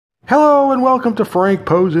Hello and welcome to Frank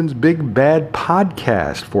Posen's Big Bad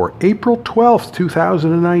Podcast for April 12th,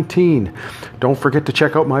 2019. Don't forget to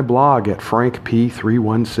check out my blog at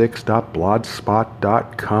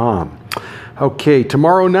frankp316.blogspot.com. Okay,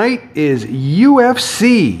 tomorrow night is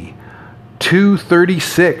UFC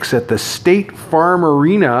 236 at the State Farm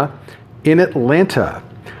Arena in Atlanta.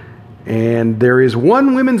 And there is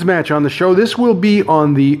one women's match on the show. This will be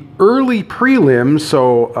on the early prelims.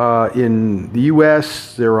 So in the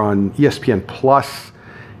U.S., they're on ESPN Plus,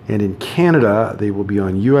 and in Canada, they will be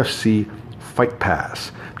on UFC Fight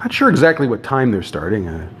Pass. Not sure exactly what time they're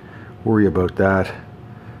starting. Worry about that.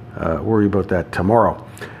 Worry about that tomorrow.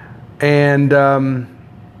 And the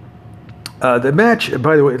match,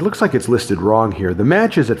 by the way, it looks like it's listed wrong here. The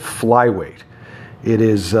match is at flyweight. It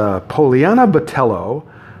is Poliana Botelho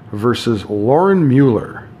versus Lauren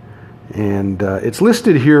Mueller. And it's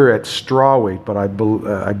listed here at strawweight, but I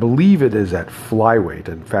believe it is at flyweight.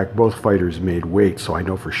 In fact, both fighters made weight, so I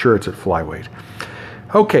know for sure it's at flyweight.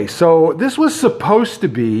 Okay, so this was supposed to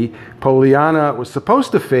be, Poliana was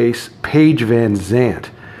supposed to face Paige Van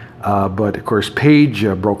Zandt. But of course, Paige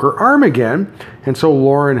broke her arm again, and so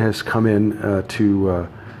Lauren has come in to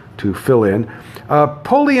fill in.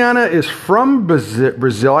 Poliana is from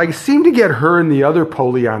Brazil. I seem to get her and the other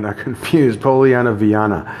Poliana confused, Poliana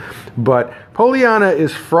Viana. But Poliana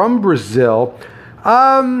is from Brazil.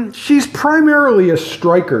 She's primarily a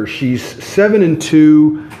striker. She's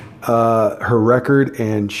 7-2, her record,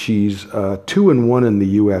 and she's 2-1 in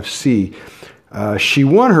the UFC. She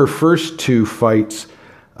won her first two fights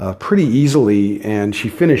pretty easily, and she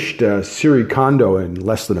finished Siri Kondo in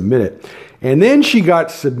less than a minute. And then she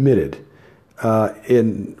got submitted by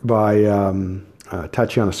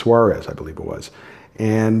Tatiana Suarez, I believe it was.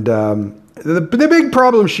 And the big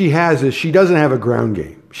problem she has is she doesn't have a ground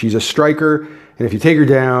game. She's a striker, and if you take her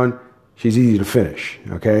down, she's easy to finish,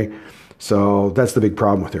 okay? So that's the big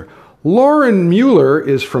problem with her. Lauren Mueller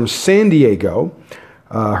is from San Diego.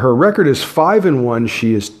 Her record is 5-1.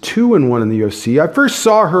 She is 2-1 in the UFC. I first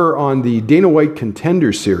saw her on the Dana White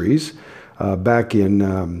Contender Series back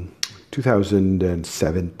in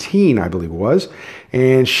 2017, I believe it was.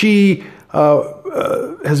 And she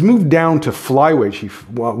has moved down to flyweight. She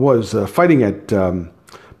was fighting at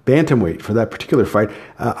bantamweight for that particular fight.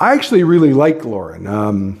 I actually really like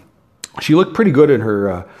Lauren. She looked pretty good in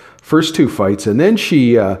her first two fights, and then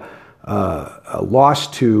she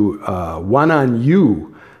lost to Wanan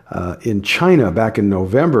Yu in China back in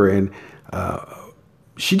November, and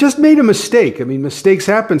she just made a mistake. I mean, mistakes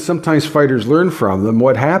happen. Sometimes fighters learn from them.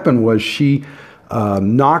 What happened was she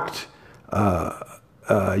knocked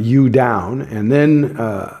Yu down, and then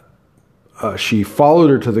she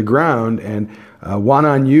followed her to the ground, and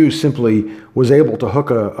Wanan Yu simply was able to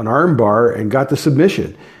hook an arm bar and got the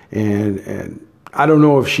submission. And I don't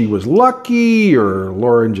know if she was lucky or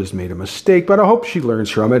Lauren just made a mistake, but I hope she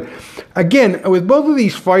learns from it. Again, with both of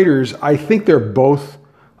these fighters, I think they're both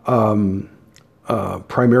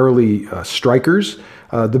primarily strikers.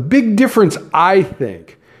 The big difference, I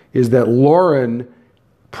think, is that Lauren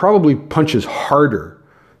probably punches harder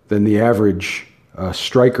than the average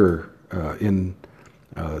striker in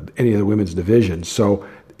any of the women's divisions. So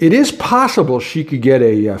it is possible she could get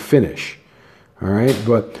a finish. All right,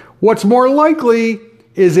 but what's more likely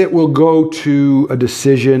is it will go to a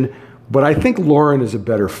decision, but I think Lauren is a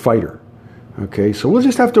better fighter. Okay, so we'll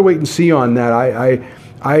just have to wait and see on that. I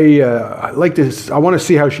like to. I want to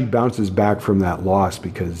see how she bounces back from that loss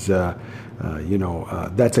because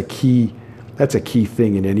that's a key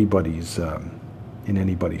thing in anybody's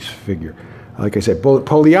figure. Like I said,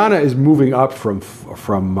 Poliana is moving up from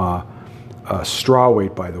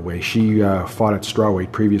strawweight. By the way, she fought at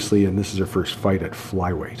strawweight previously, and this is her first fight at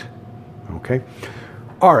flyweight. Okay,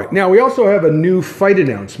 all right. Now we also have a new fight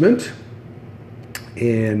announcement,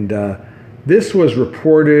 and this was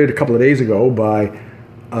reported a couple of days ago by.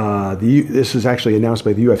 This is actually announced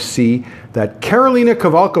by the UFC that Karolina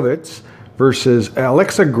Kowalkiewicz versus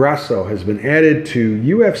Alexa Grasso has been added to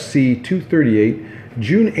UFC 238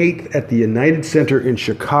 June 8th at the United Center in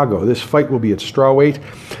Chicago. This fight will be at strawweight.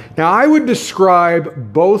 Now, I would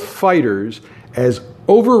describe both fighters as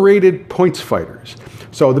overrated points fighters.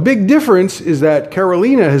 So the big difference is that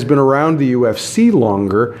Karolina has been around the UFC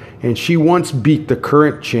longer, and she once beat the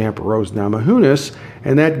current champ Rose Namajunas,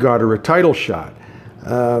 and that got her a title shot.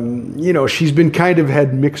 She's been kind of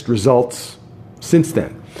had mixed results since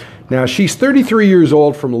then. Now, she's 33 years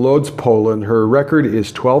old from Lodz, Poland. Her record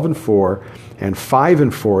is 12-4 and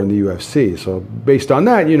 5-4 in the UFC. So based on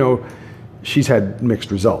that, she's had mixed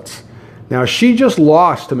results. Now, she just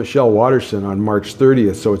lost to Michelle Waterson on March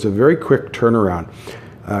 30th, so it's a very quick turnaround.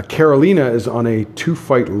 Carolina is on a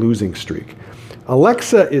 2-fight losing streak.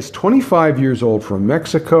 Alexa is 25 years old from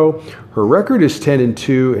Mexico. Her record is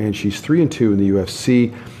 10-2, and she's 3-2 in the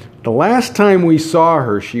UFC. The last time we saw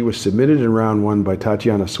her, she was submitted in round 1 by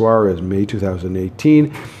Tatiana Suarez, May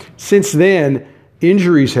 2018. Since then,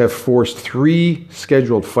 injuries have forced 3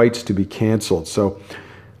 scheduled fights to be canceled. So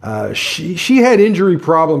she had injury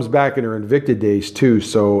problems back in her Invicta days too.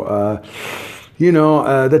 So,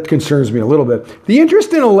 that concerns me a little bit. The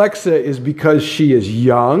interest in Alexa is because she is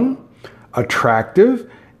young,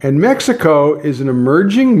 attractive, and Mexico is an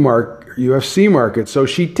emerging UFC market. So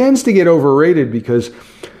she tends to get overrated because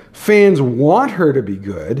fans want her to be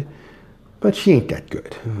good, but she ain't that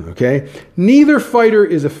good, okay? Neither fighter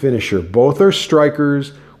is a finisher. Both are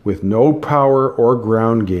strikers with no power or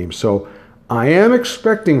ground game. So I am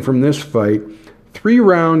expecting from this fight 3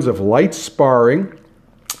 rounds of light sparring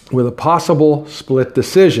with a possible split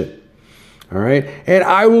decision, all right? And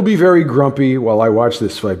I will be very grumpy while I watch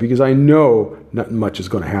this fight because I know not much is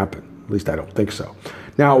going to happen. At least I don't think so.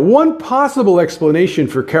 Now, one possible explanation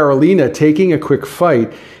for Carolina taking a quick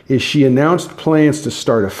fight is she announced plans to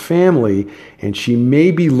start a family and she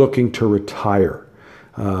may be looking to retire.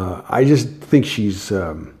 I just think she's,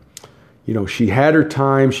 she had her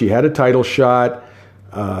time. She had a title shot.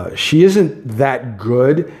 She isn't that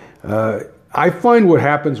good. I find what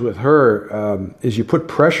happens with her is you put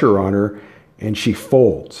pressure on her and she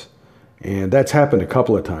folds. And that's happened a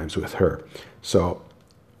couple of times with her. So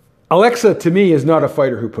Alexa, to me, is not a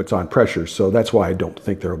fighter who puts on pressure, so that's why I don't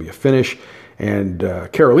think there will be a finish. And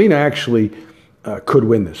Carolina actually could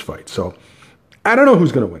win this fight. So I don't know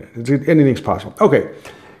who's going to win it. Anything's possible. Okay,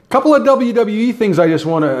 couple of WWE things I just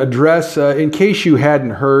want to address. In case you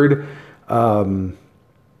hadn't heard,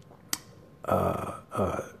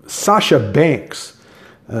 Sasha Banks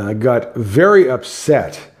got very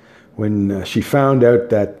upset when she found out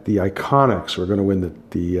that the Iconics were going to win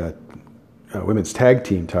the women's tag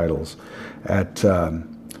team titles at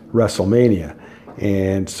WrestleMania.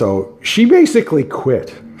 And so she basically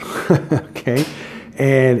quit. Okay.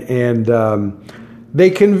 And they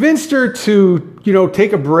convinced her to,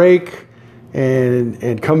 take a break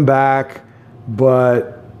and come back.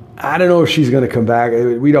 But I don't know if she's going to come back.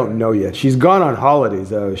 We don't know yet. She's gone on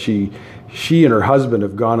holidays. She and her husband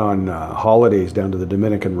have gone on holidays down to the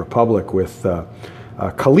Dominican Republic with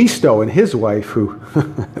Kalisto and his wife, who,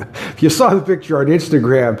 if you saw the picture on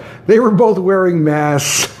Instagram, they were both wearing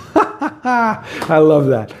masks. I love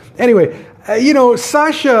that. Anyway,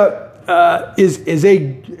 Sasha is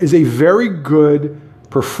a very good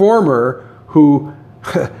performer who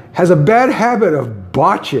has a bad habit of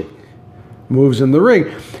botching moves in the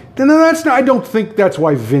ring. I don't think that's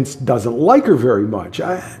why Vince doesn't like her very much.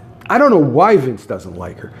 I don't know why Vince doesn't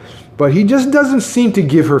like her, but he just doesn't seem to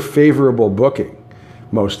give her favorable booking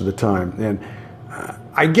most of the time. And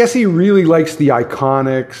I guess he really likes the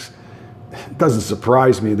Iconics. It doesn't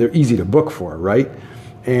surprise me. They're easy to book for, right?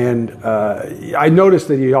 And I noticed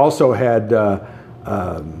that he also had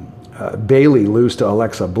Bayley lose to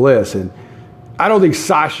Alexa Bliss, and I don't think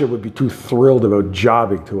Sasha would be too thrilled about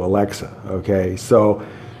jobbing to Alexa, okay? So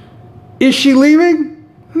is she leaving?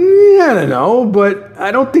 I don't know, but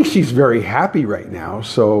I don't think she's very happy right now.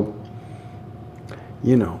 So,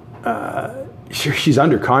 she's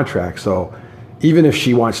under contract, so even if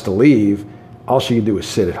she wants to leave, all she can do is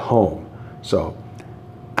sit at home. So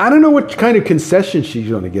I don't know what kind of concession she's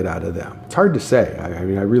going to get out of them. It's hard to say. I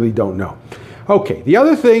really don't know. Okay, the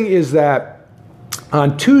other thing is that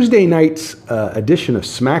on Tuesday night's edition of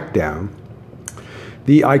SmackDown,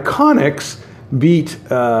 the Iconics beat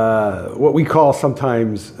what we call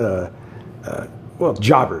sometimes,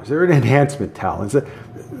 jobbers. They're an enhancement talent.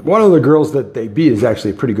 One of the girls that they beat is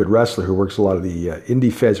actually a pretty good wrestler who works a lot of the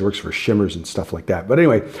indie feds, works for Shimmers and stuff like that. But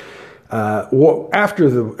anyway, after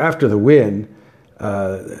the win,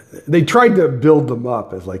 they tried to build them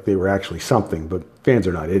up as like they were actually something, but fans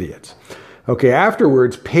are not idiots. Okay,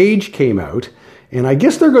 afterwards, Paige came out, and I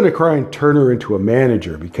guess they're going to try and turn her into a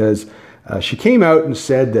manager because she came out and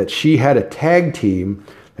said that she had a tag team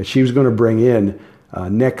that she was going to bring in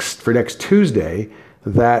next Tuesday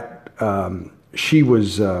that she's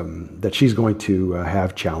going to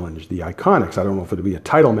have challenged the Iconics. I don't know if it'll be a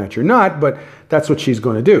title match or not, but that's what she's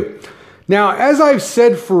going to do. Now, as I've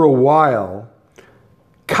said for a while,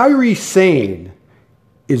 Kairi Sane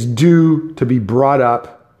is due to be brought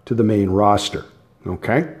up to the main roster.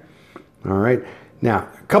 Okay? All right. Now,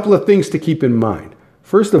 a couple of things to keep in mind.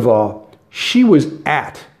 First of all, she was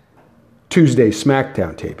at Tuesday's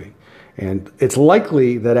SmackDown taping. And it's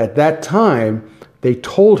likely that at that time, they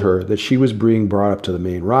told her that she was being brought up to the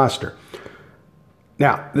main roster.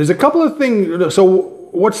 Now, there's a couple of things. So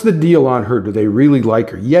what's the deal on her? Do they really like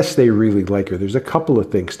her? Yes, they really like her. There's a couple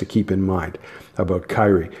of things to keep in mind about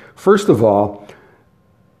Kairi. First of all,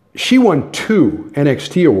 she won 2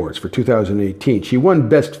 NXT awards for 2018. She won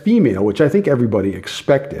Best Female, which I think everybody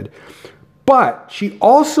expected. But she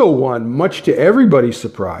also won, much to everybody's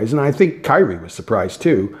surprise, and I think Kairi was surprised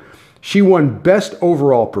too, she won Best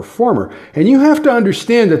Overall Performer. And you have to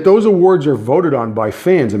understand that those awards are voted on by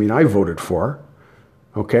fans. I mean, I voted for her.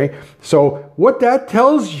 Okay? So what that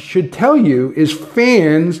should tell you is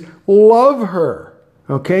fans love her.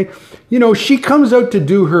 Okay? You know, she comes out to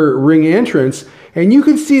do her ring entrance, and you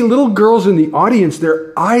can see little girls in the audience,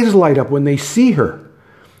 their eyes light up when they see her.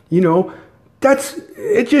 You know,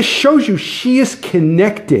 it just shows you she is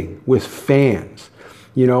connecting with fans.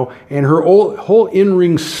 You know, and her whole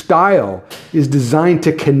in-ring style is designed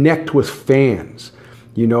to connect with fans.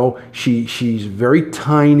 You know, she's very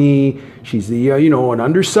tiny. She's an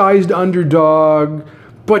undersized underdog,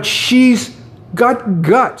 but she's got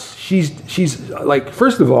guts. She's like,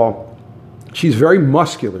 first of all, she's very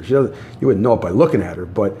muscular. You wouldn't know it by looking at her,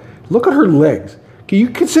 but look at her legs. Can you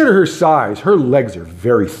consider her size? Her legs are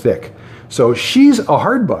very thick. So she's a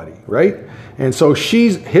hard body, right? And so she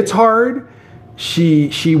hits hard.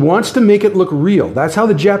 She wants to make it look real. That's how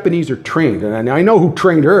the Japanese are trained. And I know who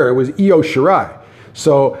trained her. It was Io Shirai.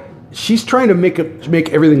 So she's trying to make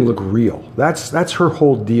everything look real. That's her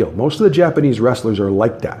whole deal. Most of the Japanese wrestlers are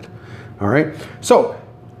like that. All right? So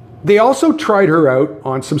they also tried her out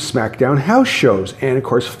on some SmackDown house shows. And, of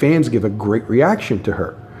course, fans give a great reaction to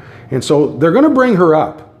her. And so they're going to bring her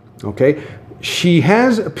up. Okay? She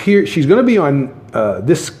has appeared. She's going to be on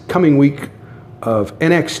this coming week of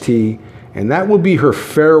NXT. And that will be her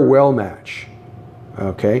farewell match,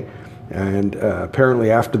 okay? And apparently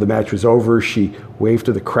after the match was over, she waved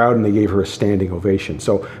to the crowd and they gave her a standing ovation.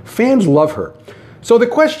 So fans love her. So the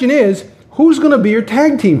question is, who's going to be your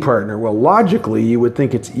tag team partner? Well, logically, you would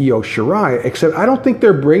think it's Io Shirai, except I don't think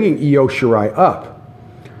they're bringing Io Shirai up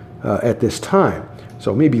at this time.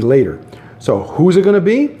 So maybe later. So who's it going to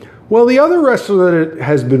be? Well, the other wrestler that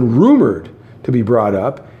has been rumored to be brought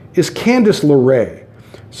up is Candice LeRae.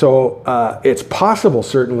 So it's possible,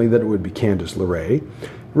 certainly, that it would be Candice LeRae.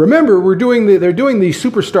 Remember, they're doing the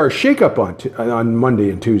Superstar Shakeup on Monday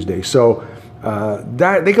and Tuesday, so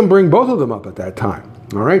that they can bring both of them up at that time.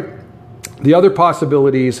 All right. The other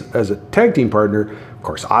possibilities as a tag team partner, of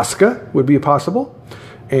course, Asuka would be possible,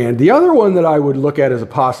 and the other one that I would look at as a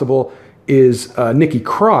possible is Nikki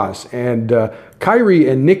Cross. And Kairi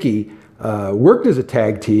and Nikki worked as a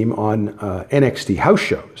tag team on NXT house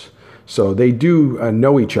shows. So they do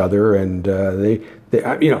know each other, and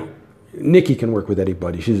Nikki can work with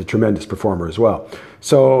anybody. She's a tremendous performer as well.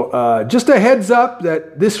 So just a heads up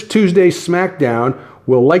that this Tuesday's SmackDown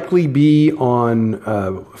will likely be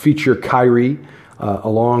on feature Kairi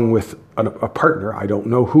along with a partner. I don't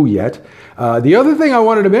know who yet. The other thing I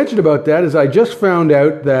wanted to mention about that is I just found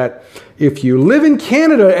out that if you live in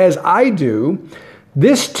Canada, as I do,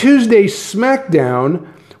 this Tuesday's SmackDown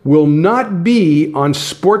will not be on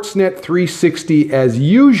Sportsnet 360 as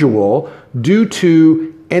usual due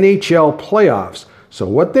to NHL playoffs. So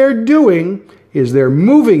what they're doing is they're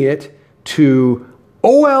moving it to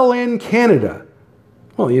OLN Canada.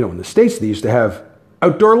 Well, in the States they used to have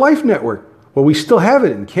Outdoor Life Network. Well, we still have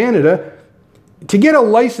it in Canada. To get a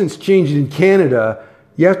license changed in Canada,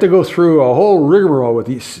 you have to go through a whole rigmarole with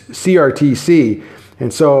the CRTC.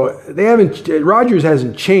 And so Rogers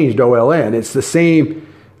hasn't changed OLN. It's the same.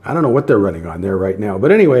 I don't know what they're running on there right now.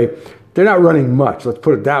 But anyway, they're not running much. Let's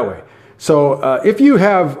put it that way. So if you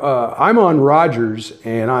have, I'm on Rogers,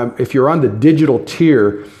 and if you're on the digital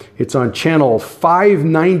tier, it's on channel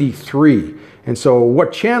 593. And so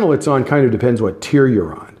what channel it's on kind of depends what tier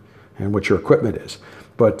you're on and what your equipment is.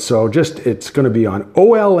 But so it's going to be on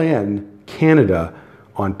OLN Canada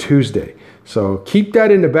on Tuesday. So keep that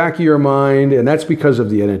in the back of your mind, and that's because of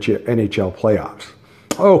the NHL playoffs.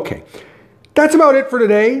 Okay. That's about it for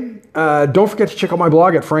today. Don't forget to check out my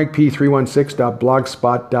blog at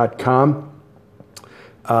frankp316.blogspot.com.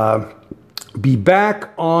 Be back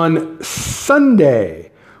on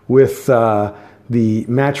Sunday with the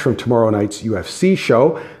match from tomorrow night's UFC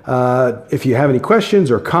show. If you have any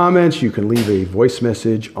questions or comments, you can leave a voice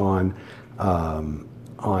message on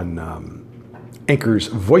Anchor's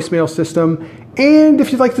voicemail system. And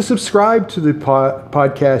if you'd like to subscribe to the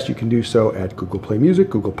podcast, you can do so at Google Play Music,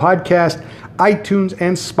 Google Podcast, iTunes,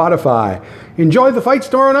 and Spotify. Enjoy the fights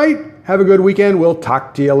tomorrow night. Have a good weekend. We'll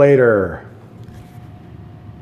talk to you later.